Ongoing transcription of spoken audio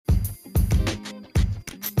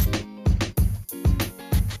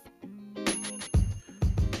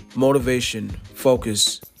motivation,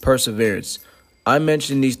 focus, perseverance. I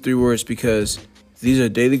mention these three words because these are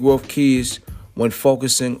daily growth keys when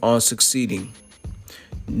focusing on succeeding.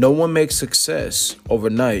 No one makes success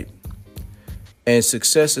overnight, and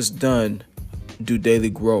success is done through daily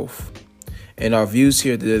growth. And our views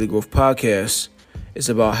here at the Daily Growth Podcast is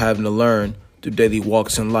about having to learn through daily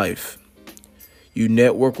walks in life. You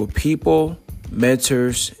network with people,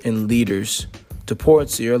 mentors, and leaders to pour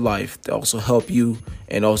into your life to also help you,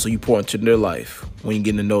 and also you pour into their life when you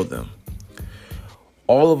get to know them.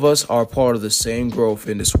 All of us are part of the same growth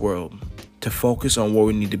in this world to focus on where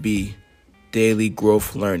we need to be, daily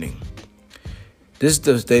growth learning. This is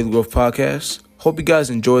the Daily Growth Podcast. Hope you guys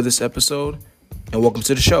enjoy this episode, and welcome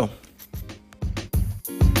to the show.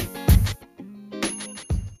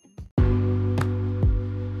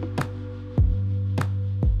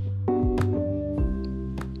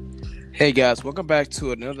 Hey guys, welcome back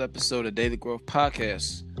to another episode of Daily Growth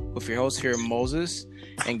Podcast with your host here, Moses.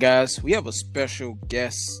 And guys, we have a special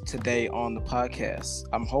guest today on the podcast.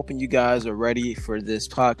 I'm hoping you guys are ready for this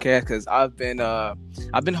podcast because I've been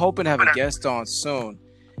hoping to have a guest on soon.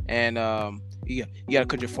 And you gotta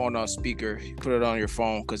put your phone on speaker, put it on your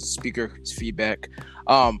phone because the speaker is feedback.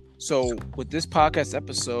 So with this podcast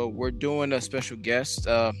episode, we're doing a special guest.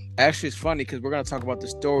 Actually, it's funny because we're gonna talk about the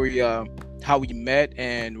story, how we met,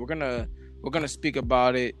 and we're gonna speak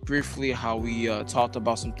about it briefly, how we talked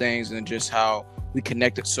about some things and just how we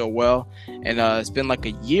connected so well. And it's been like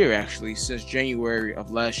a year actually since January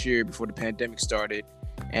of last year before the pandemic started.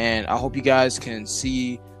 And I hope you guys can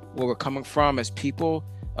see where we're coming from as people,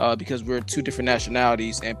 because we're two different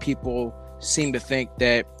nationalities and people seem to think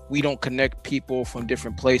that we don't connect people from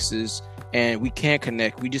different places, and we can't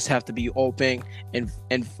connect. We just have to be open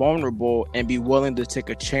and vulnerable and be willing to take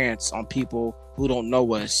a chance on people who don't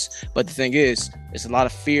know us. But the thing is, it's a lot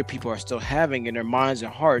of fear people are still having in their minds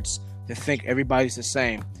and hearts to think everybody's the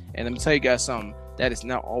same. And let me tell you guys something, that is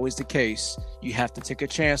not always the case. You have to take a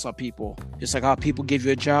chance on people. Just like how people give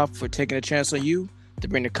you a job for taking a chance on you to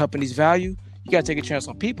bring the company's value, you got to take a chance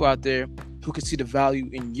on people out there who can see the value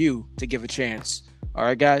in you to give a chance. All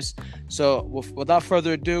right, guys. So without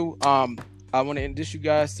further ado, I want to introduce you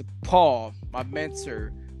guys to Paul, my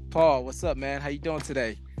mentor. Paul, what's up, man? How you doing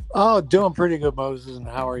today? Oh, doing pretty good, Moses. And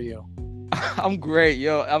how are you? I'm great,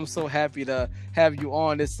 yo. I'm so happy to have you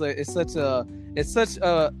on. It's such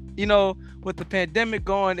a you know, with the pandemic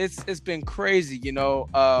going, it's been crazy, you know.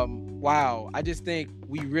 Wow. I just think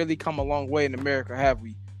we really come a long way in America, have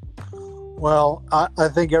we? Well, I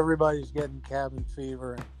think everybody's getting cabin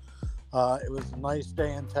fever. It was a nice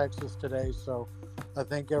day in Texas today, so I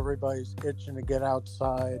think everybody's itching to get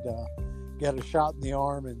outside, get a shot in the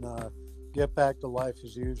arm, and get back to life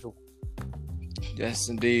as usual. Yes,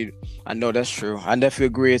 indeed. I know that's true. I definitely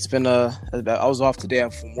agree. It's been I was off today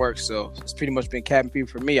from work, so it's pretty much been cabin fever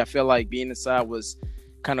for me. I feel like being inside was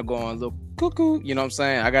kind of going a little cuckoo. You know what I'm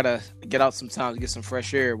saying? I gotta get out sometimes to get some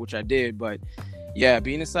fresh air, which I did, but yeah,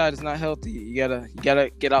 being inside is not healthy. You gotta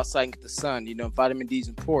get outside and get the sun. You know, vitamin D is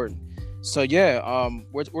important. So yeah,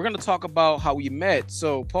 we're gonna talk about how we met.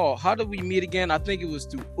 So Paul, how did we meet again? I think it was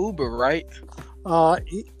through Uber, right?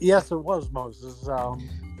 Yes, it was, Moses.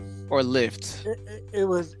 Or Lyft. It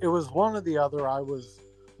was one or the other. I was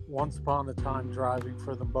once upon a time driving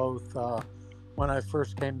for them both when I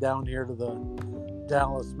first came down here to the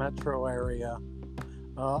Dallas metro area.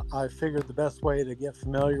 I figured the best way to get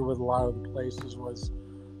familiar with a lot of the places was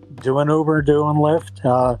doing Uber, doing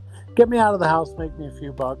Lyft. Get me out of the house, make me a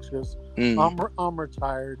few bucks, because I'm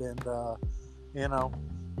retired, and you know,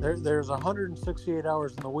 there's 168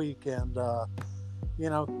 hours in the week, and you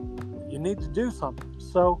know, you need to do something.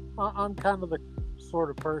 So I'm kind of the sort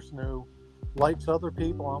of person who likes other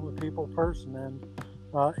people. I'm a people person and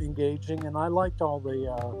engaging, and I liked all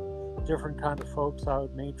the different kind of folks I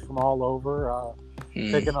would meet from all over,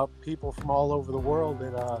 picking up people from all over the world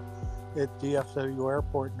at DFW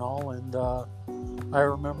Airport and all. And I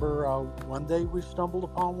remember one day we stumbled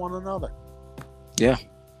upon one another. Yeah.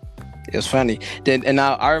 It was funny. And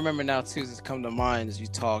I remember now too, it's come to mind as you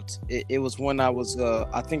talked. It was when I was,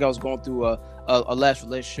 I think I was going through a last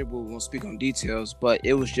relationship. We won't speak on details, but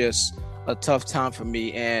it was just a tough time for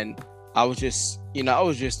me. And I was just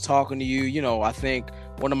talking to you. You know, I think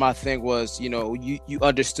one of my thing was, you know, you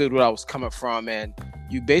understood where I was coming from, and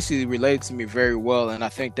you basically related to me very well. And I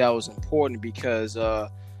think that was important because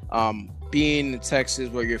being in Texas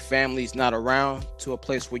where your family's not around to a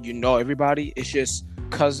place where you know everybody, it's just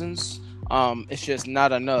cousins, it's just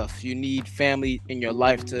not enough. You need family in your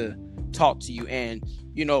life to talk to you, and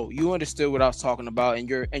you know, you understood what I was talking about. And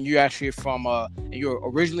you're actually from and you're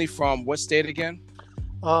originally from what state again?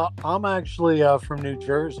 I'm actually from New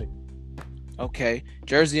Jersey. Okay,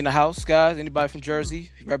 Jersey in the house, guys. Anybody from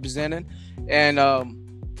Jersey representing? And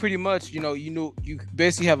pretty much, you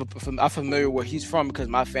basically have I'm familiar where he's from because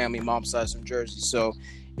my family, mom's side, is from Jersey. So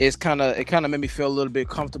it kind of made me feel a little bit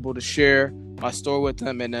comfortable to share my story with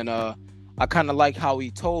him. And then I kind of like how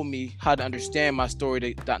he told me how to understand my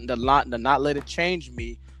story, to not let it change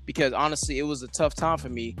me. Because honestly, it was a tough time for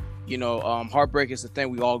me. Heartbreak is the thing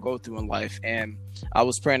we all go through in life, and I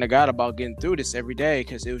was praying to God about getting through this every day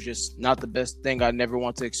because it was just not the best thing I never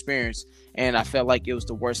want to experience. And I felt like it was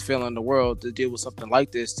the worst feeling in the world to deal with something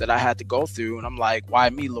like this that I had to go through. And I'm like, why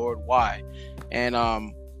me, Lord? Why?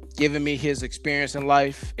 And giving me his experience in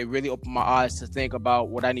life, it really opened my eyes to think about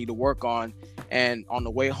what I need to work on. And on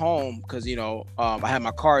the way home, because, I had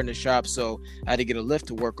my car in the shop, so I had to get a Lyft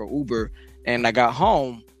to work or Uber. And I got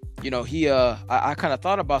home, I kind of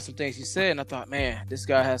thought about some things he said, and I thought, man, this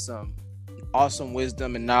guy has some awesome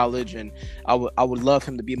wisdom and knowledge, and I would love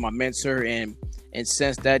him to be my mentor. And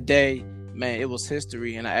since that day, man, it was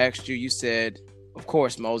history. And I asked you, you said, of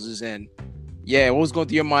course, Moses. And yeah, what was going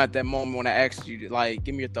through your mind at that moment when I asked you, like,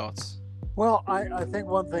 give me your thoughts? Well, I think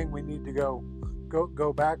one thing we need to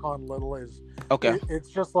go back on a little is Okay. it's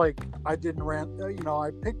just like I didn't rant.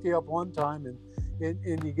 I picked you up one time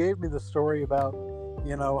and you gave me the story about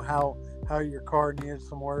how your car needed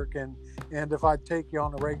some work and if I'd take you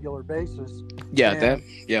on a regular basis. Yeah, And,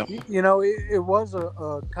 yeah. it was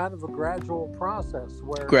a kind of a gradual process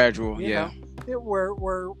where Gradual, yeah.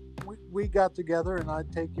 where we got together and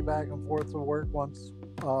I'd take you back and forth to work once,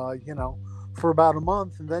 for about a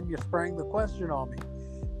month, and then you sprang the question on me,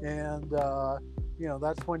 and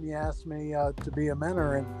that's when you asked me to be a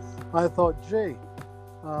mentor, and I thought, gee,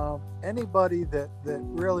 anybody that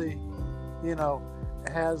really,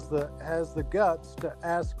 has the guts to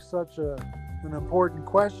ask such an important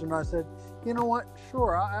question. I said, you know what?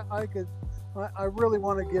 Sure, I could. I really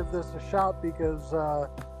want to give this a shot because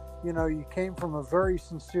you came from a very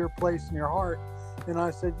sincere place in your heart. And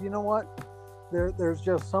I said, you know what? There's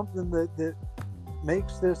just something that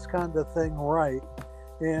makes this kind of thing right.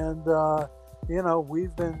 And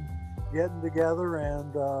we've been getting together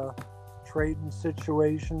and trading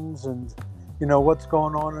situations and what's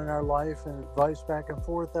going on in our life and advice back and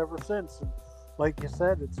forth ever since. And like you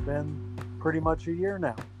said, it's been pretty much a year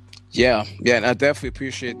now. Yeah, and I definitely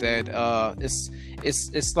appreciate that.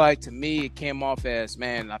 It's like, to me, it came off as,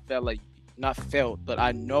 man, I felt like, not felt, but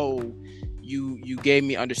I know you gave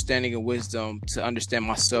me understanding and wisdom to understand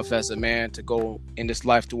myself as a man, to go in this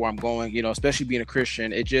life to where I'm going, especially being a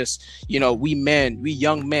Christian. It just, we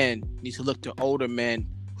young men need to look to older men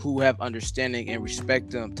who have understanding and respect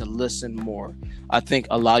them to listen more. I think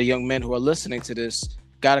a lot of young men who are listening to this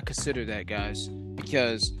got to consider that, guys,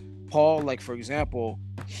 because Paul, like, for example,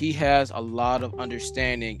 he has a lot of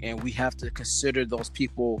understanding, and we have to consider those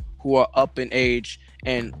people who are up in age.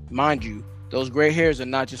 And mind you, those gray hairs are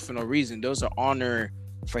not just for no reason. Those are honor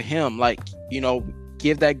for him. Like,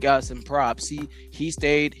 give that guy some props. He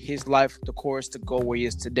stayed his life the course to go where he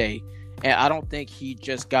is today. And I don't think he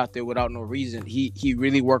just got there without no reason. He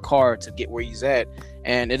really worked hard to get where he's at.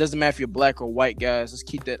 And it doesn't matter if you're black or white, guys. Let's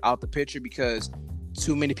keep that out the picture, because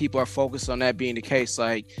too many people are focused on that being the case.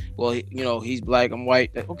 Like, well, he's black, I'm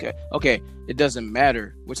white. Okay. It doesn't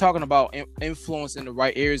matter. We're talking about influence in the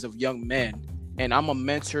right areas of young men. And I'm a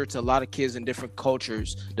mentor to a lot of kids in different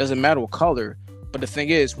cultures. Doesn't matter what color. But the thing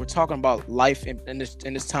is, we're talking about life in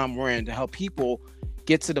this time we're in, to help people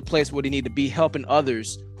get to the place where they need to be, helping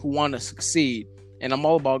others who want to succeed. And I'm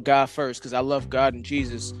all about God first, because I love God and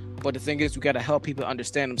Jesus. But the thing is, we got to help people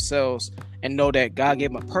understand themselves and know that God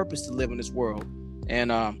gave them a purpose to live in this world.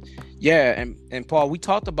 And and Paul, we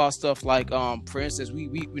talked about stuff like, for instance,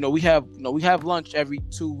 we have lunch every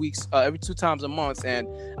 2 weeks, every 2 times a month, and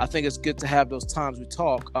I think it's good to have those times we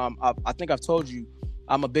talk. I think I've told you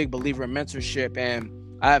I'm a big believer in mentorship, and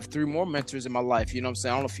I have 3 more mentors in my life. You know what I'm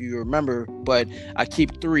saying? I don't know if you remember, but I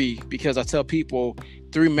keep 3 because I tell people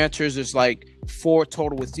 3 mentors is like 4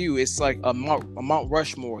 total with you. It's like a Mount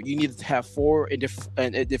Rushmore. You need to have 4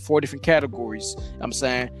 in 4 different categories. I'm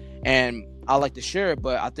saying, and I like to share it,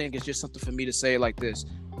 but I think it's just something for me to say like this.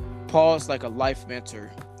 Paul's like a life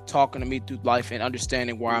mentor, talking to me through life and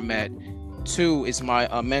understanding where I'm at. 2 is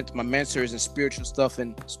my mentors in spiritual stuff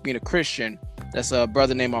and being a Christian. That's a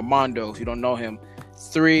brother named Armando, if you don't know him.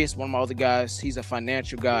 3 is one of my other guys. He's a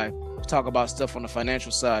financial guy. We talk about stuff on the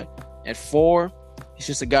financial side. And 4, he's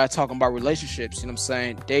just a guy talking about relationships, you know what I'm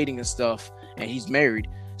saying, dating and stuff. And he's married.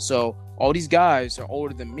 So all these guys are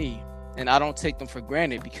older than me, and I don't take them for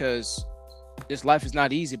granted, because this life is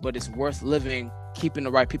not easy, but it's worth living, keeping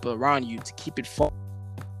the right people around you to keep it fun.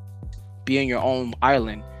 be in your own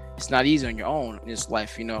island. It's not easy on your own in this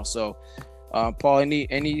life, So, Paul,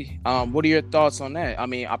 what are your thoughts on that? I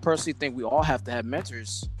mean, I personally think we all have to have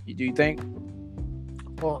mentors. Do you think?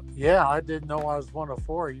 Well, yeah, I didn't know I was one of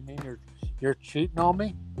four. You mean you're cheating on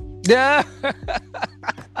me? Yeah.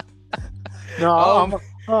 No, um.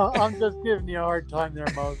 I'm just giving you a hard time there,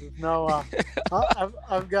 Moses. No,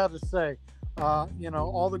 I've got to say,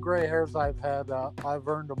 all the gray hairs I've had, I've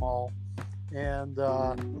earned them all, and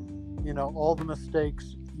all the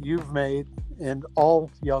mistakes you've made and all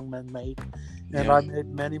young men make, and Yeah. I made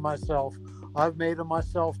many myself. I've made them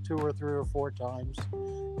myself 2 or 3 or 4 times,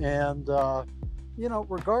 and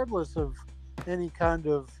regardless of any kind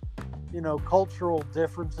of cultural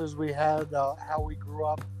differences we had, how we grew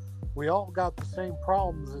up, we all got the same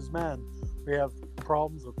problems as men. We have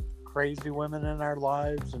problems with crazy women in our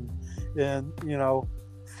lives, and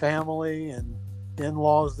family and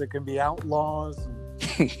in-laws that can be outlaws,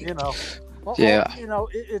 and Yeah.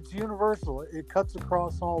 it's universal. It cuts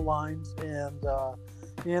across all lines, and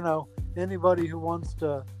anybody who wants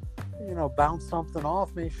to bounce something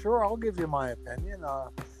off me, sure, I'll give you my opinion.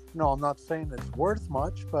 I'm not saying it's worth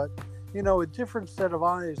much, but a different set of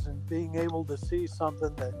eyes, and being able to see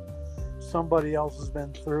something that somebody else has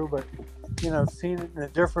been through, but seen it in a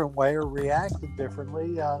different way or reacted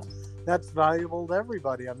differently, that's valuable to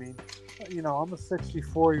everybody. I mean, I'm a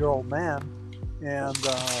 64-year-old man, and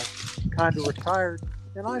kind of retired,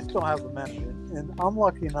 and I still have a mentor, and I'm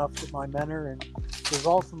lucky enough that my mentor is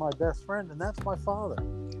also my best friend, and that's my father.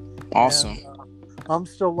 Awesome. And, I'm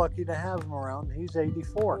still lucky to have him around. He's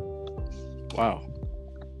 84.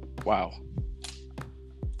 Wow.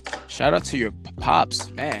 Shout out to your pops,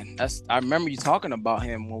 man. I remember you talking about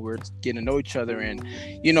him when we were getting to know each other, and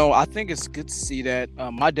I think it's good to see that.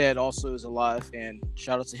 My dad also is alive, and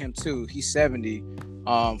shout out to him too. He's 70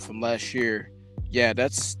 from last year. Yeah,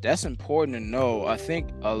 that's important to know. I think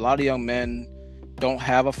a lot of young men don't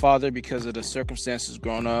have a father because of the circumstances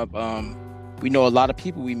growing up. We know a lot of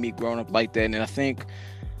people we meet growing up like that, and I think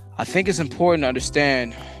it's important to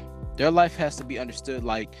understand their life has to be understood.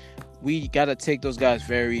 Like, we gotta take those guys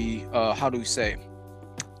very how do we say,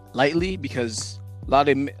 lightly, because a lot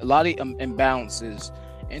of imbalances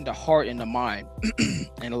in the heart and the mind,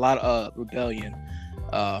 and a lot of rebellion.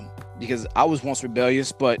 Because I was once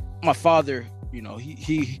rebellious, but my father,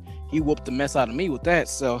 he whooped the mess out of me with that,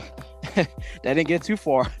 so that didn't get too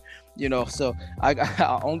far, So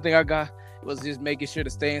the only thing I got was just making sure to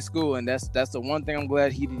stay in school, and that's the one thing I'm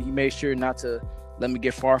glad he made sure not to let me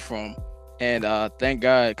get far from. And thank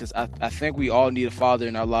God, because I think we all need a father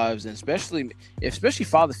in our lives, and especially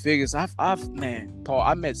father figures. Man, Paul,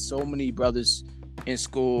 I met so many brothers in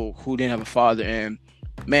school who didn't have a father, and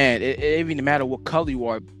man, it even matter what color you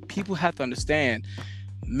are. People have to understand,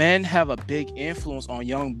 men have a big influence on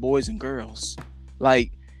young boys and girls,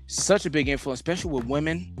 like such a big influence, especially with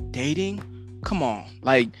women dating. Come on,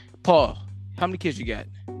 like, Paul, how many kids you got?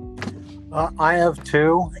 I have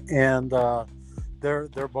 2, and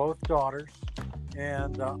they're both daughters,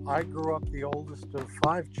 and I grew up the oldest of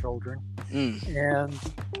 5 children, and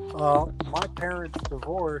my parents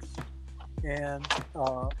divorced, and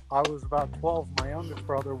I was about 12. My youngest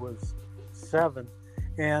brother was 7,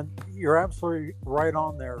 and you're absolutely right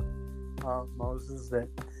on there, Moses, that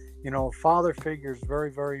a father figure is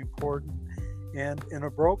very, very important, and in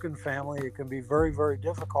a broken family it can be very, very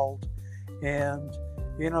difficult. And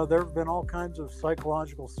there have been all kinds of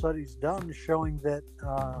psychological studies done showing that,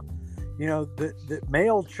 that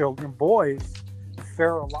male children, boys,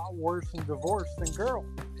 fare a lot worse in divorce than girls.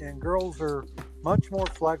 And girls are much more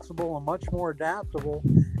flexible and much more adaptable.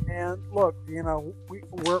 And look,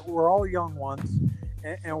 we're all young ones,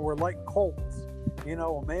 and we're like colts. A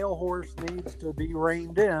male horse needs to be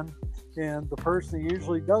reined in, and the person that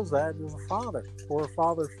usually does that is a father or a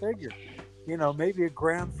father figure. Maybe a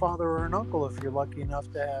grandfather or an uncle if you're lucky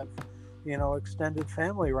enough to have, extended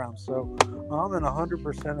family around. So I'm in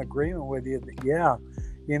 100% agreement with you that, yeah,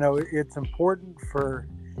 it's important for,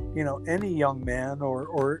 any young man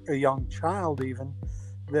or a young child even,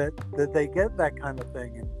 that they get that kind of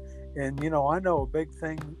thing. And I know a big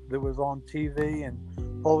thing that was on TV and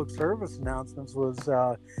public service announcements was,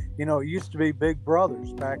 it used to be Big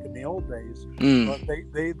Brothers back in the old days, but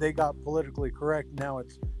they got politically correct. Now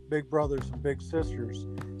it's Big Brothers and Big Sisters.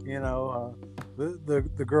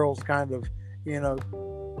 The girls kind of,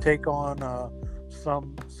 take on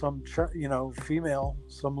some female,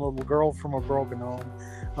 some little girl from a broken home.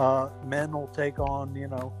 Men will take on,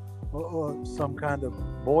 some kind of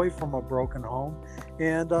boy from a broken home,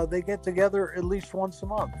 and they get together at least once a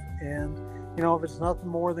month. And if it's nothing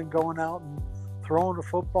more than going out and throwing a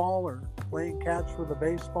football or playing catch with a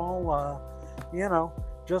baseball,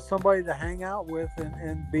 just somebody to hang out with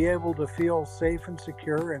and be able to feel safe and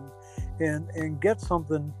secure and get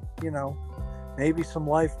something, maybe some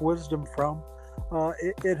life wisdom from.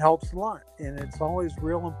 It helps a lot. And it's always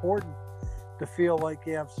real important to feel like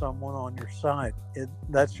you have someone on your side.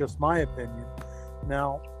 That's just my opinion.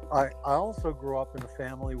 Now, I also grew up in a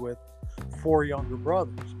family with 4 younger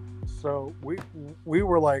brothers. So we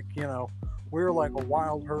were like, we were like a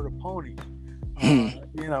wild herd of ponies.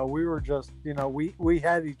 We were just, we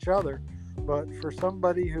had each other. But for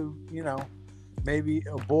somebody who, maybe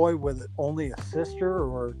a boy with only a sister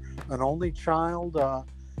or an only child,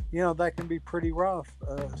 that can be pretty rough,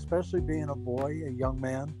 especially being a boy, a young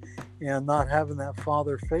man, and not having that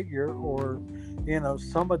father figure or,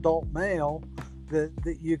 some adult male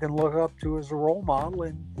that you can look up to as a role model,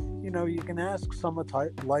 and, you can ask some of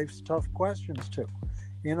life's tough questions to.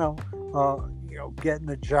 Getting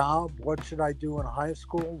a job. What should I do in high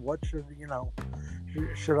school? What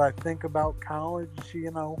should I think about college?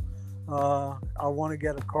 I want to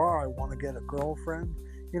get a car. I want to get a girlfriend.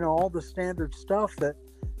 All the standard stuff that,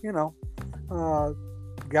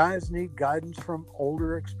 guys need guidance from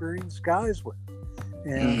older, experienced guys with.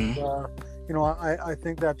 And, I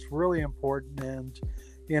think that's really important. And,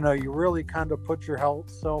 you really kind of put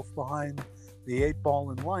yourself behind the 8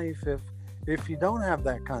 ball in life if you don't have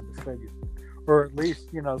that kind of figure, or at least,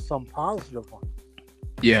 some positive one.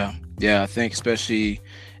 Yeah. I think especially,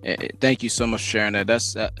 thank you so much for sharing that.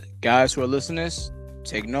 That's guys who are listening,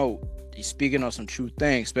 take note. He's speaking on some true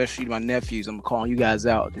things, especially my nephews. I'm calling you guys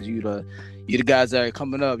out because you're the guys that are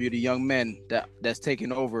coming up. You're the young men that's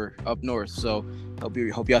taking over up north. So hope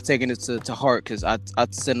y'all taking it to heart, because I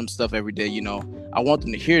send them stuff every day. I want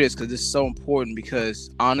them to hear this because this is so important. Because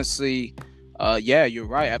honestly, yeah, you're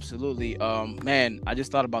right, absolutely. Man, I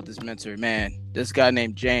just thought about this mentor. Man, this guy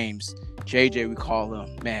named James, JJ, we call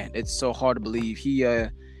him. Man, it's so hard to believe. He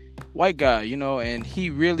white guy, and he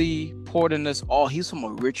really poured in us all. He's from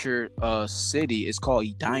a richer city. It's called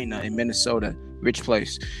Edina in Minnesota, rich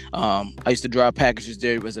place. I used to drive packages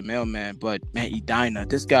there as a mailman, but man, Edina,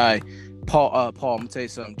 this guy, Paul, I'm gonna tell you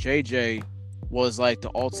something. JJ was like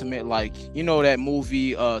the ultimate, like, that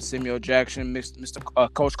movie, Samuel Jackson,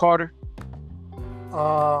 Mr. Coach Carter.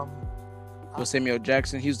 With Samuel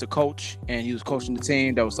Jackson, he was the coach, and he was coaching the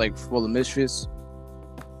team that was like full of misfits.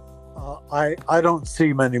 I don't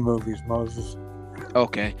see many movies, Moses.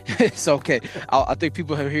 Okay, it's okay. I think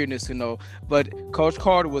people are hearing this to know. But Coach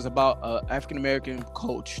Carter was about an African-American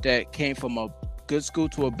coach that came from a good school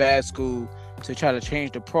to a bad school to try to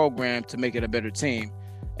change the program to make it a better team.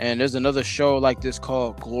 And there's another show like this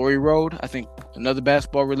called Glory Road. I think another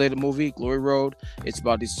basketball-related movie, Glory Road. It's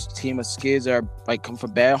about this team of kids that are like come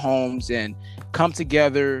from bad homes and come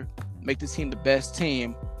together, make this team the best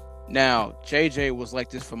team. Now, JJ was like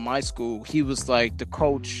this from my school. He was like the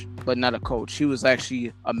coach, but not a coach. He was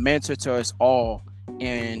actually a mentor to us all.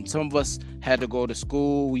 And some of us had to go to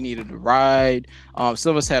school. We needed to ride.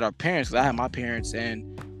 Some of us had our parents, because I had my parents.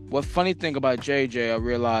 And what funny thing about JJ, I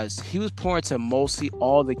realized he was pouring to mostly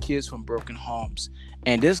all the kids from broken homes.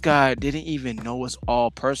 And this guy didn't even know us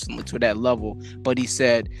all personally to that level. But he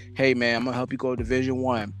said, hey, man, I'm going to help you go to Division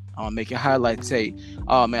I. I'm going to make your highlights. Hey,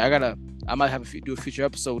 man, I might have do a future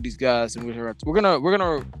episode with these guys, and we're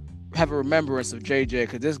gonna have a remembrance of JJ,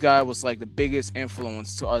 because this guy was like the biggest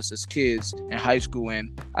influence to us as kids in high school.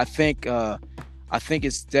 And I think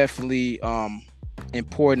it's definitely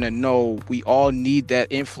important to know we all need that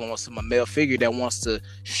influence from a male figure that wants to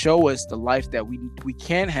show us the life that we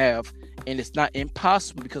can have, and it's not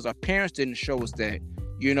impossible because our parents didn't show us that,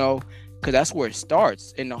 because that's where it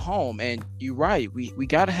starts, in the home. And you're right, we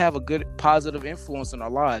got to have a good positive influence in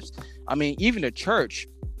our lives. I mean, even the church,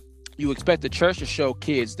 you expect the church to show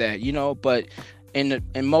kids that, but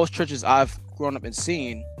in most churches I've grown and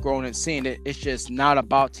seen it, it's just not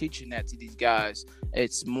about teaching that to these guys.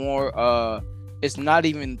 It's more it's not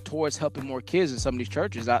even towards helping more kids in some of these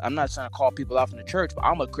churches. I'm not trying to call people out from the church, but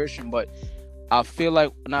I'm a Christian, but I feel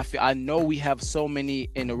like, I know we have so many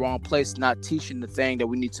in the wrong place, not teaching the thing that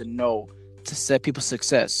we need to know to set people's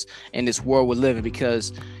success in this world we're living.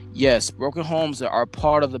 Because yes, broken homes are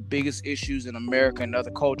part of the biggest issues in America and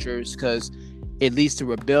other cultures, because it leads to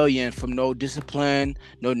rebellion from no discipline,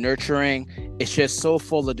 no nurturing. It's just so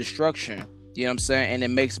full of destruction. You know what I'm saying? And it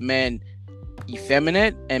makes men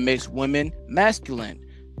effeminate and makes women masculine.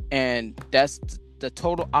 And that's the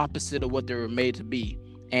total opposite of what they were made to be.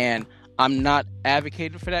 And I'm not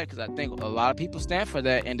advocating for that, because I think a lot of people stand for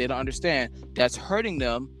that and they don't understand that's hurting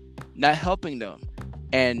them, not helping them.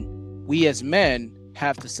 And we as men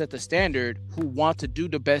have to set the standard, who want to do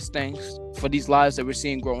the best things for these lives that we're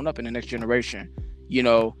seeing growing up in the next generation.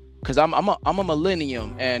 Because I'm a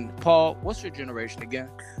millennium. And Paul, what's your generation again?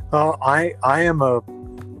 I am a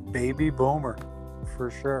baby boomer, for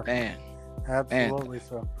sure. Man, Absolutely.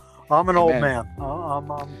 So I'm an old man.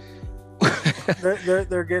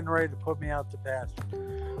 They're getting ready to put me out to pasture.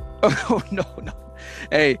 Oh no.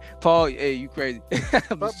 Hey, Paul, hey, you crazy.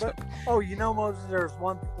 but Moses, there's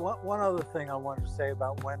one other thing I wanted to say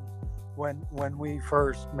about when we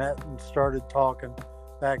first met and started talking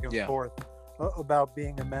back and forth about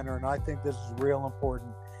being a mentor, and I think this is real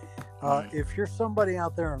important. If you're somebody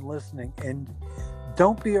out there and listening, and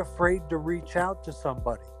don't be afraid to reach out to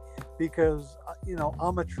somebody, because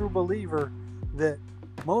I'm a true believer that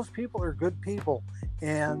most people are good people,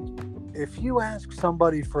 and if you ask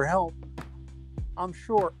somebody for help, I'm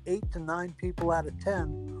sure 8 to 9 people out of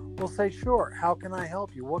 10 will say, sure, how can I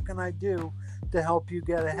help you? What can I do to help you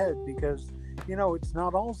get ahead? Because, it's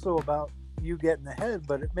not also about you getting ahead,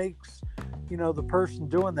 but it makes, the person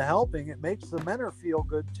doing the helping, it makes the mentor feel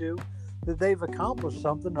good too, that they've accomplished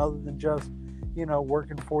something other than just,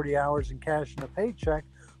 working 40 hours and cashing a paycheck,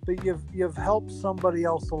 but you've helped somebody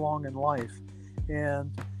else along in life.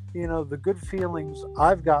 And, the good feelings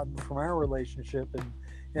I've gotten from our relationship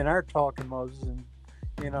and our talking, Moses, and,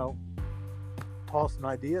 tossing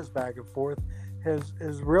ideas back and forth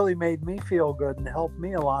has really made me feel good and helped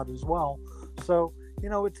me a lot as well. So,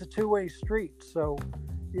 it's a two-way street. So,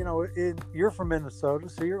 you're from Minnesota,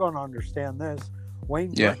 so you're going to understand this.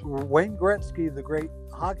 Wayne Gretzky, the great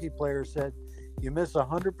hockey player, said, you miss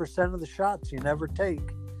 100% of the shots you never take.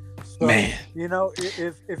 So, man,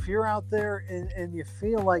 if you're out there and you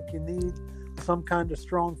feel like you need some kind of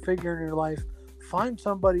strong figure in your life, find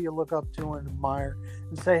somebody you look up to and admire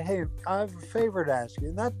and say, hey, I have a favor to ask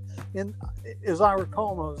you. And as I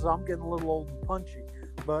recall, Moses, I'm getting a little old and punchy,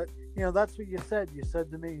 but that's what you said. You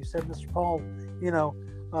said to me, Mr. Paul,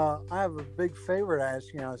 I have a big favor to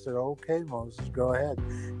ask you. I said, okay, Moses, go ahead.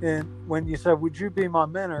 And when you said, would you be my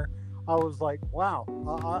mentor? I was like, wow,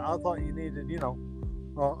 I thought you needed,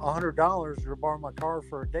 $100 to borrow my car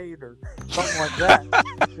for a date or something like that.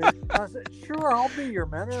 I said, sure, I'll be your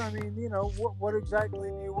mentor. I mean, what exactly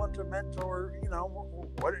do you want to mentor?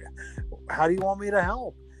 How do you want me to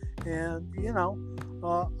help? And,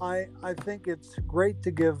 I think it's great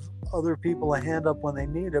to give other people a hand up when they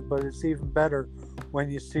need it, but it's even better when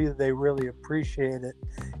you see that they really appreciate it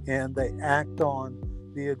and they act on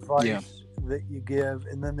the advice that you give,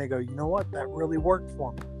 and then they go, you know what, that really worked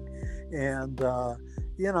for me. And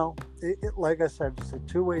like I said, it's a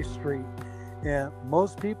two-way street, and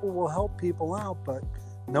most people will help people out, but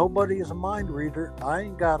nobody is a mind reader. I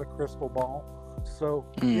ain't got a crystal ball, so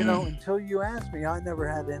until you asked me, I never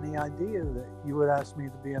had any idea that you would ask me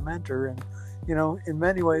to be a mentor. And in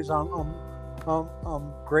many ways, I'm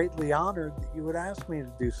greatly honored that you would ask me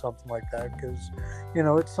to do something like that, because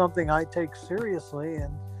it's something I take seriously.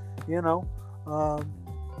 And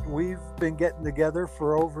we've been getting together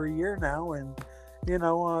for over a year now, and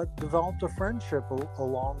developed a friendship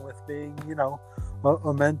along with being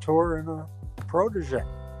a mentor and a protege.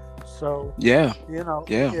 So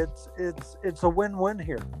it's a win-win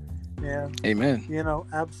here. And amen.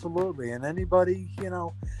 Absolutely. And anybody,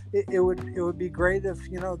 it would be great if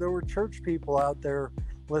there were church people out there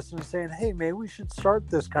listening, saying, hey, maybe we should start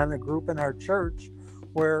this kind of group in our church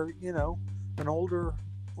where an older,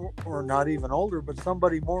 or not even older, but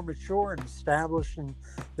somebody more mature and established in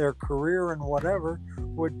their career and whatever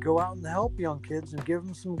would go out and help young kids and give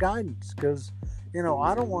them some guidance. Because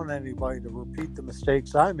I don't want anybody to repeat the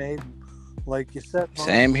mistakes I made. And like you said,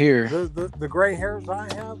 same here. The gray hairs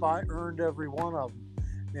I have, I earned every one of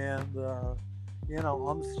them, and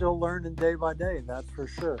I'm still learning day by day. That's for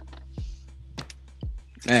sure.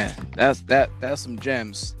 Man, that's some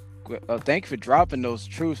gems. Thank you for dropping those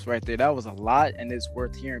truths right there. That was a lot, and it's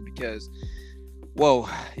worth hearing, because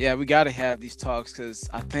we got to have these talks, because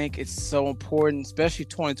I think it's so important, especially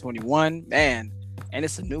 2021, man. And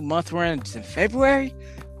it's a new month we're in. It's in February.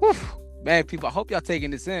 Whew. Man, people, I hope y'all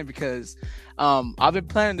taking this in, because I've been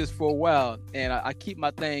planning this for a while, and I keep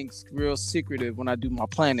my things real secretive when I do my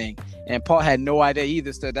planning. And Paul had no idea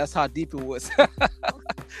either, so that's how deep it was.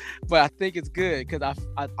 But I think it's good, because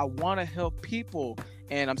I want to help people,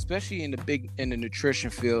 and I'm especially in the nutrition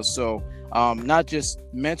field. So not just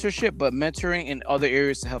mentorship, but mentoring in other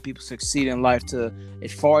areas to help people succeed in life, to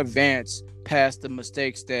far advance past the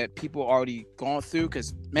mistakes that people already gone through.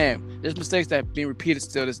 Because man, there's mistakes that have been repeated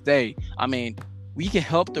still this day. I mean, we can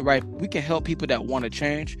help people that want to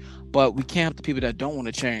change, but we can't help the people that don't want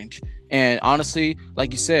to change. And honestly,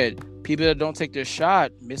 like you said, people that don't take their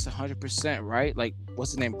shot miss 100%, right? Like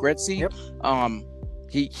what's his name, Gretzky. Yep.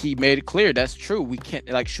 He made it clear that's true. We can't,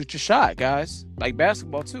 like, shoot your shot, guys. Like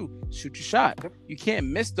basketball too, shoot your shot. Yep. You can't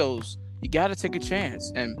miss those. You got to take a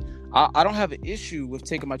chance. And I don't have an issue with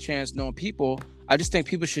taking my chance knowing people. I just think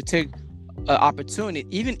people should take an opportunity,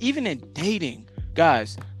 even in dating,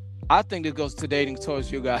 guys. I think this goes to dating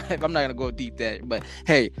towards you guys. I'm not gonna go deep that, but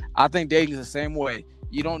hey, I think dating is the same way.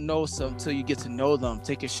 You don't know some until you get to know them.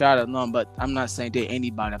 Take a shot at them. But I'm not saying date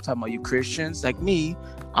anybody. I'm talking about you Christians like me.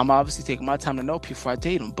 I'm obviously taking my time to know people before I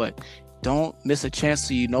date them. But don't miss a chance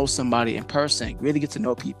till you know somebody in person. Really get to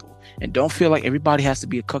know people. And don't feel like everybody has to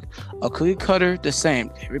be a cookie cutter the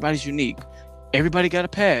same. Everybody's unique. Everybody got a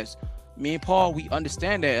pass. Me and Paul, we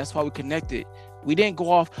understand that. That's why we connected. We didn't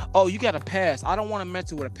go off, oh, you got a pass. I don't want to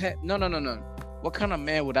mentor with a pass. No. What kind of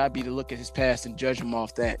man would I be to look at his past and judge him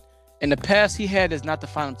off that? And the past he had is not to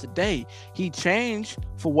find him today. He changed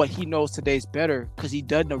for what he knows today is better because he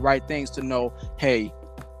done the right things to know, hey,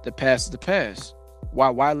 the past is the past.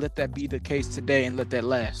 Why let that be the case today and let that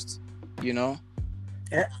last? You know?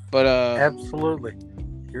 Yeah, but absolutely.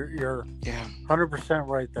 You're 100%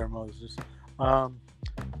 right there, Moses. Well,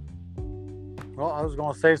 I was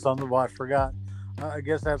going to say something, but I forgot. I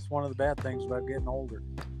guess that's one of the bad things about getting older.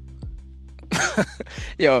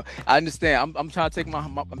 Yo, I understand. I'm trying to take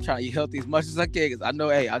I'm trying to eat healthy as much as I can because I know,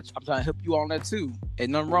 hey, I'm trying to help you on that too.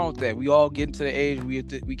 Ain't nothing wrong with that. We all get into the age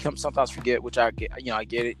we come sometimes forget, which I get. I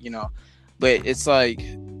get it. But it's like,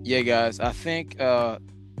 yeah, guys. I think,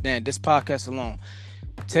 man, this podcast alone,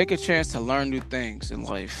 take a chance to learn new things in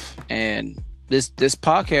life, and this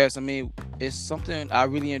podcast, I mean, it's something I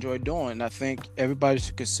really enjoy doing. And I think everybody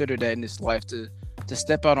should consider that in this life to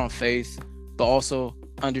step out on faith, but also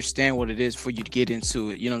understand what it is for you to get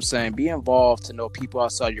into it. You know what I'm saying? Be involved to know people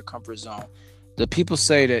outside your comfort zone. The people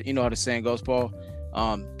say that, you know how the saying goes, Paul,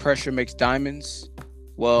 pressure makes diamonds.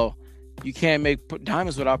 Well, you can't make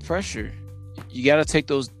diamonds without pressure. You got to take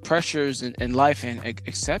those pressures in life and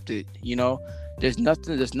accept it. There's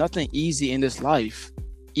nothing easy in this life.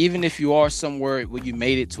 Even if you are somewhere where you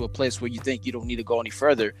made it to a place where you think you don't need to go any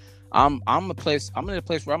further, I'm in a place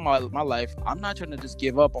where I'm my life. I'm not trying to just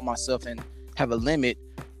give up on myself and have a limit.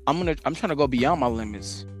 I'm trying to go beyond my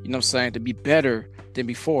limits. You know what I'm saying? To be better than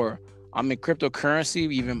before. I'm in cryptocurrency,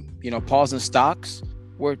 even Paul's in stocks.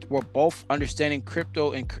 We're both understanding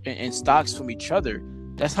crypto and stocks from each other.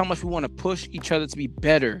 That's how much we want to push each other to be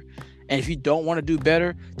better. And if you don't want to do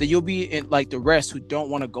better, then you'll be in like the rest who don't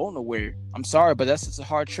want to go nowhere. I'm sorry, but that's just a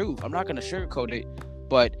hard truth. I'm not going to sugarcoat it.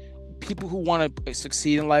 But people who want to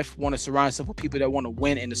succeed in life want to surround themselves with people that want to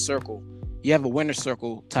win in the circle. You have a winner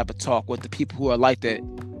circle type of talk with the people who are like that.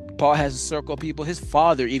 Paul has a circle of people. His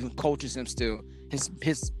father even coaches him still.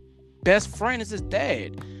 His best friend is his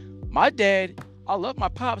dad. My dad, I love my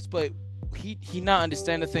pops, but he not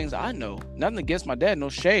understand the things I know. Nothing against my dad, no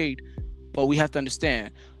shade, but we have to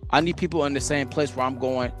understand. I need people in the same place where I'm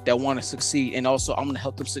going that want to succeed, and also I'm going to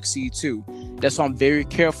help them succeed too. That's why I'm very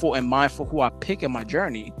careful and mindful who I pick in my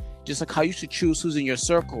journey. Just like how you should choose who's in your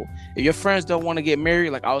circle. If your friends don't want to get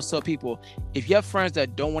married, like I always tell people, if you have friends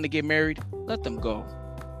that don't want to get married, let them go.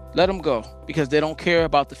 Let them go, because they don't care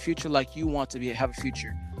about the future like you want to have a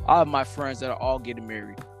future. I have my friends that are all getting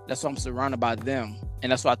married. That's why I'm surrounded by them.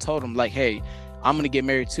 And that's why I told them, like, hey, I'm going to get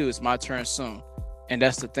married too. It's my turn soon. And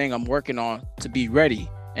that's the thing I'm working on, to be ready.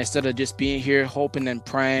 Instead of just being here hoping and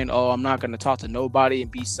praying, oh, I'm not going to talk to nobody and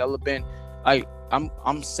be celibate.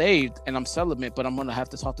 I'm saved and I'm celibate, but I'm going to have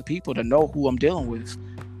to talk to people to know who I'm dealing with.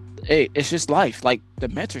 Hey, it's just life. Like the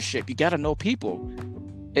mentorship, you got to know people.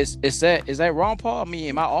 Is that wrong, Paul? I mean,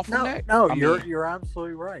 am I off on that? No, you're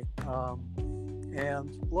absolutely right.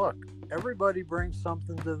 And look, everybody brings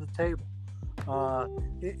something to the table.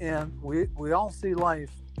 And we all see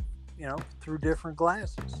life, through different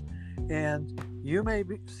glasses. And you may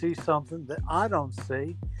see something that I don't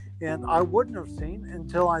see, and I wouldn't have seen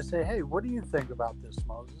until I say, hey, what do you think about this,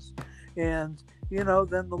 Moses? And, then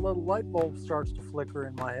the little light bulb starts to flicker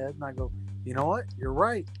in my head, and I go, you know what? You're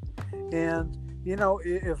right. And,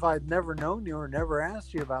 if I'd never known you or never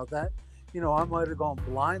asked you about that, I might have gone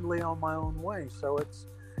blindly on my own way. So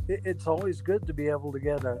it's always good to be able to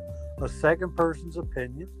get a second person's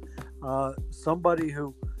opinion, somebody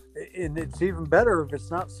who, and it's even better if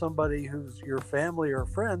it's not somebody who's your family or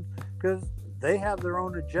friend, because they have their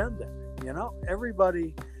own agenda.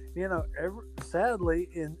 Everybody, sadly,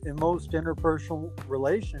 in most interpersonal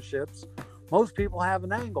relationships, most people have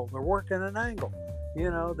an angle. They're working an angle.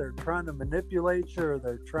 They're trying to manipulate you, or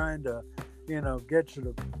they're trying to, get you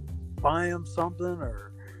to buy them something,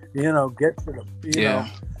 or, get you to, know.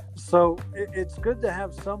 So it's good to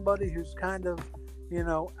have somebody who's kind of,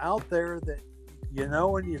 out there that you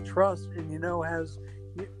know and you trust and you know has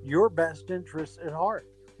your best interests at heart.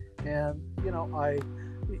 And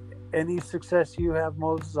any success you have,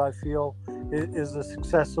 Moses, I feel is a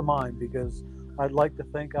success of mine, because I'd like to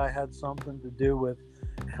think I had something to do with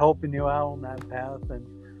helping you out on that path. And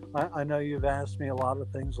I know you've asked me a lot of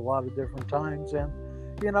things a lot of different times, and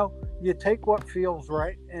you take what feels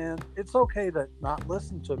right, and it's okay to not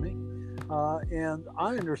listen to me. And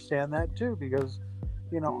I understand that too, because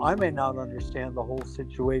I may not understand the whole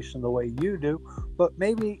situation the way you do, but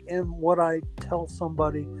maybe in what I tell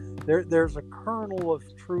somebody, there's a kernel of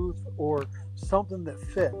truth or something that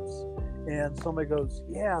fits. And somebody goes,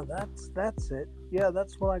 yeah, that's it. Yeah,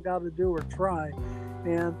 that's what I got to do or try.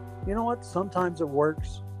 And you know what? Sometimes it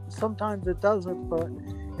works, sometimes it doesn't, but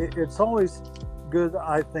it's always good,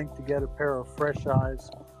 I think, to get a pair of fresh eyes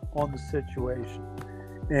on the situation.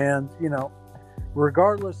 And,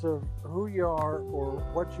 regardless of who you are or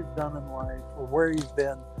what you've done in life or where you've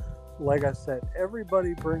been, like I said,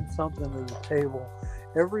 everybody brings something to the table.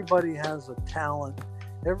 Everybody has a talent.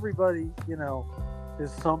 Everybody,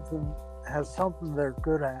 has something they're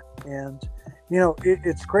good at. And,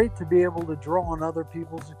 it's great to be able to draw on other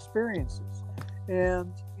people's experiences.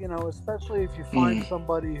 And, especially if you find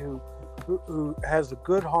somebody who has a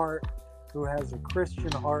good heart, who has a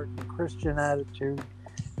Christian heart and Christian attitude,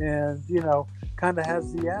 and, kind of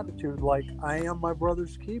has the attitude like, I am my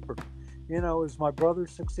brother's keeper. As my brother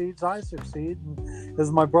succeeds, I succeed. And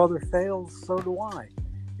as my brother fails, so do I.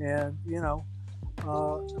 And,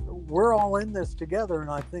 we're all in this together. And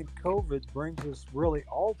I think COVID brings us really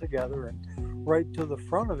all together and right to the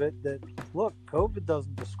front of it that, look, COVID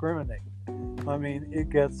doesn't discriminate. I mean, it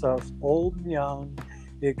gets us old and young.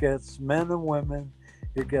 It gets men and women.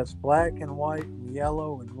 It gets black and white and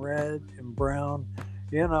yellow and red and brown,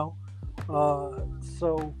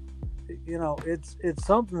 So, it's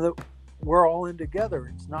something that we're all in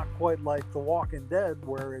together. It's not quite like The Walking Dead,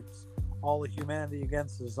 where it's all of humanity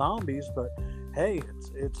against the zombies, but hey,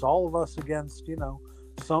 it's all of us against,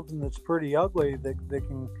 something that's pretty ugly that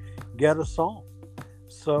can get us all.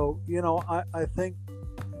 So, I think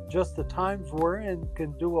just the times we're in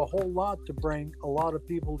can do a whole lot to bring a lot of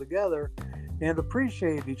people together and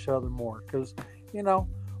appreciate each other more. Because,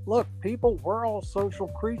 look, people, we're all social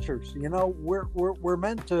creatures. We're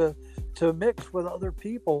meant to mix with other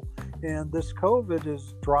people, and this COVID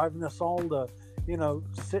is driving us all to,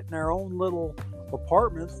 sit in our own little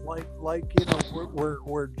apartments, like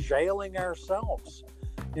we're jailing ourselves.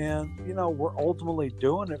 And we're ultimately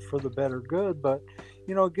doing it for the better good, but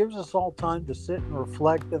it gives us all time to sit and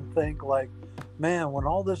reflect and think, like, man, when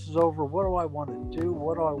all this is over, what do I want to do?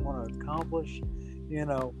 What do I want to accomplish?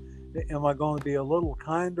 Am I going to be a little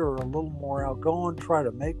kinder or a little more outgoing, try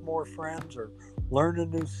to make more friends or learn a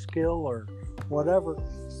new skill or whatever?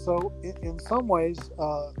 So in some ways,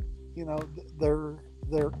 there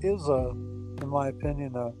is in my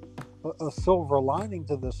opinion, a silver lining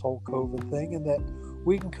to this whole COVID thing, in that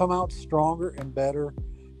we can come out stronger and better,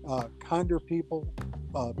 kinder people,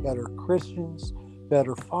 better Christians,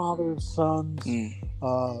 better fathers, sons,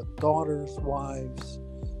 daughters, wives,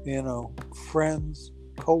 friends,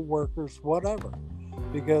 co-workers, whatever.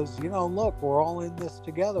 Because, look, we're all in this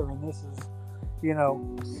together, and this is,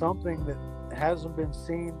 something that hasn't been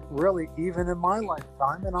seen really even in my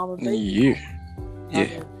lifetime, and I'm a baby.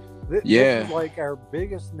 Yeah. This is like our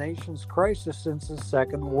biggest nation's crisis since the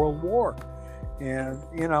Second World War. And,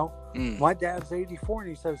 my dad's 84, and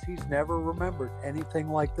he says he's never remembered anything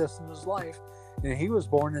like this in his life. And he was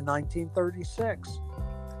born in 1936.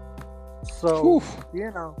 So,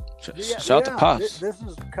 shout to Pops. This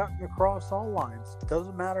is cutting across all lines.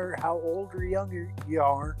 Doesn't matter how old or young you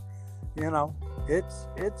are, it's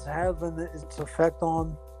having its effect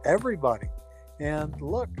on everybody. And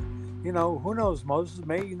look, who knows, Moses,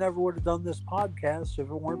 maybe you never would have done this podcast if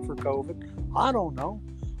it weren't for COVID. I don't know.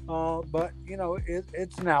 But,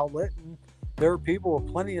 it's an outlet, and there are people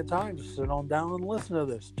with plenty of time to sit on down and listen to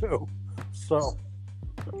this too. So.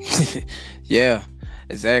 Yeah,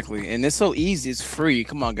 exactly. And it's so easy. It's free.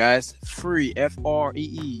 Come on, guys. Free. FREE.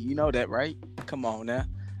 You know that, right? Come on now.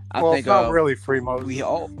 I think it's not really free, Moses.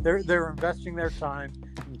 They're investing their time,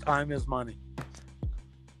 and time is money.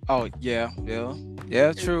 Oh, yeah. True. Yeah,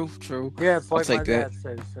 it's like my dad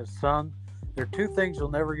says, son, there are two things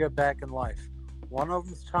you'll never get back in life. One of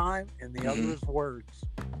them's time, and the other is words.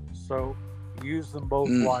 So use them both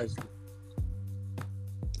wisely.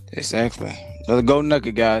 Exactly. Another gold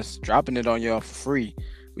nugget, guys. Dropping it on y'all for free.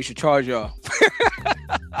 We should charge y'all.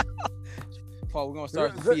 Paul, we're gonna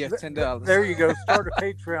start the fee at $10. There you go. Start a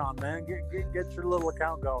Patreon, man. Get your little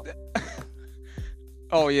account going.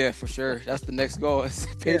 Oh yeah, for sure. That's the next goal. It's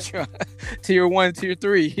Yeah. Patreon. Tier 1, tier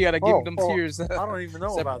 3. You gotta give them Oh, tiers. I don't even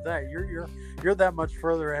know about that. You're that much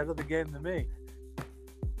further ahead of the game than me.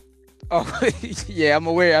 Oh yeah, I'm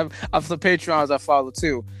aware. I've some Patrons I follow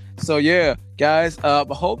too. So yeah, guys. I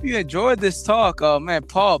hope you enjoyed this talk. Man,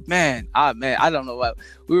 Paul, I don't know what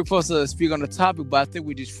we were supposed to speak on the topic, but I think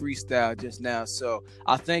we just freestyled just now. So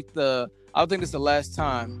I don't think this is the last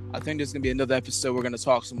time. I think there's gonna be another episode. We're gonna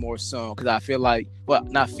talk some more soon because I feel like, well,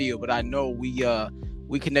 not feel, but I know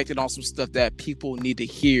we connected on some stuff that people need to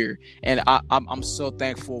hear, and I'm so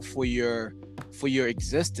thankful for your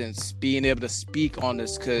existence, being able to speak on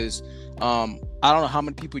this because I don't know how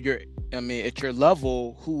many people at your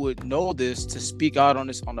level who would know this to speak out on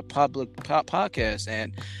this on the public podcast.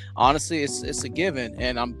 And honestly, it's a given,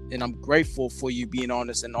 and I'm grateful for you being on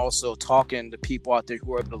this and also talking to people out there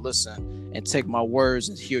who are able to listen and take my words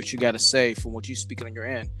and hear what you got to say from what you speaking on your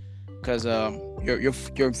end, because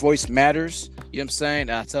your voice matters. You know what I'm saying?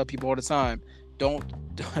 And I tell people all the time, don't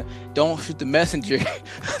shoot the messenger.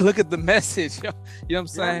 Look at the message. You know what I'm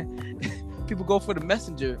saying? People go for the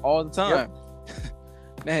messenger all the time.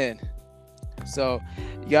 Man. So,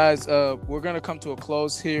 guys, we're gonna come to a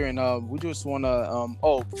close here, and we just wanna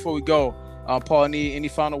before we go, Paul, any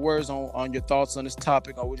final words on your thoughts on this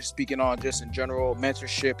topic, or we're just speaking on just in general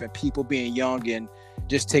mentorship and people being young and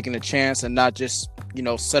just taking a chance and not just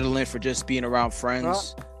settling for just being around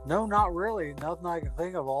friends? No, not really. Nothing I can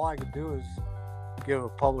think of. All I can do is give a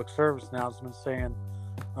public service announcement saying,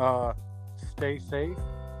 stay safe,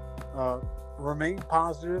 remain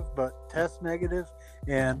positive, but test negative,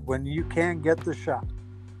 and when you can, get the shot.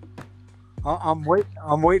 I'm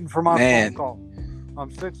waiting for my phone call.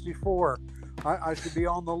 I'm 64. I should be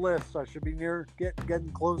on the list. I should be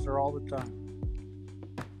getting closer all the time.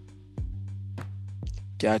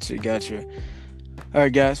 Gotcha. All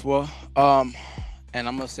right, guys. Well, and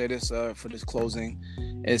I'm gonna say this for this closing.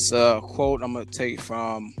 It's a quote I'm gonna take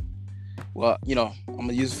from, I'm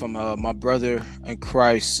gonna use it from my brother in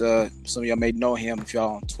Christ. Some of y'all may know him if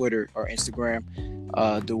y'all on Twitter or Instagram.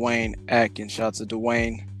 Dwayne Atkins. Shout out to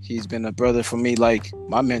Dwayne. He's been a brother for me, like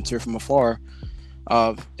my mentor from afar.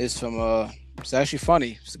 It's actually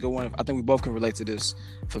funny. It's a good one. I think we both can relate to this.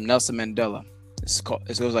 From Nelson Mandela.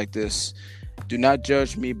 It goes like this: do not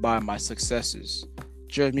judge me by my successes.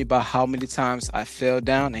 Judge me by how many times I fell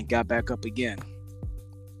down and got back up again.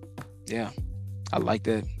 Yeah, I like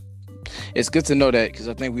that. It's good to know that because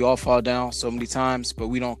I think we all fall down so many times, but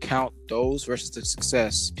we don't count those versus the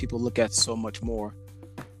success. People look at so much more.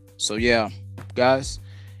 So yeah, guys,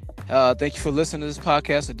 thank you for listening to this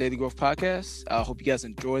podcast, the Daily Growth Podcast. I hope you guys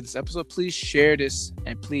enjoyed this episode. Please share this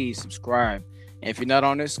and please subscribe. And if you're not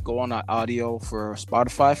on this, go on our audio for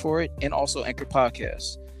Spotify for it and also Anchor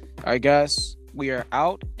Podcasts. All right, guys, we are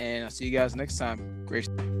out, and I'll see you guys next time. Great.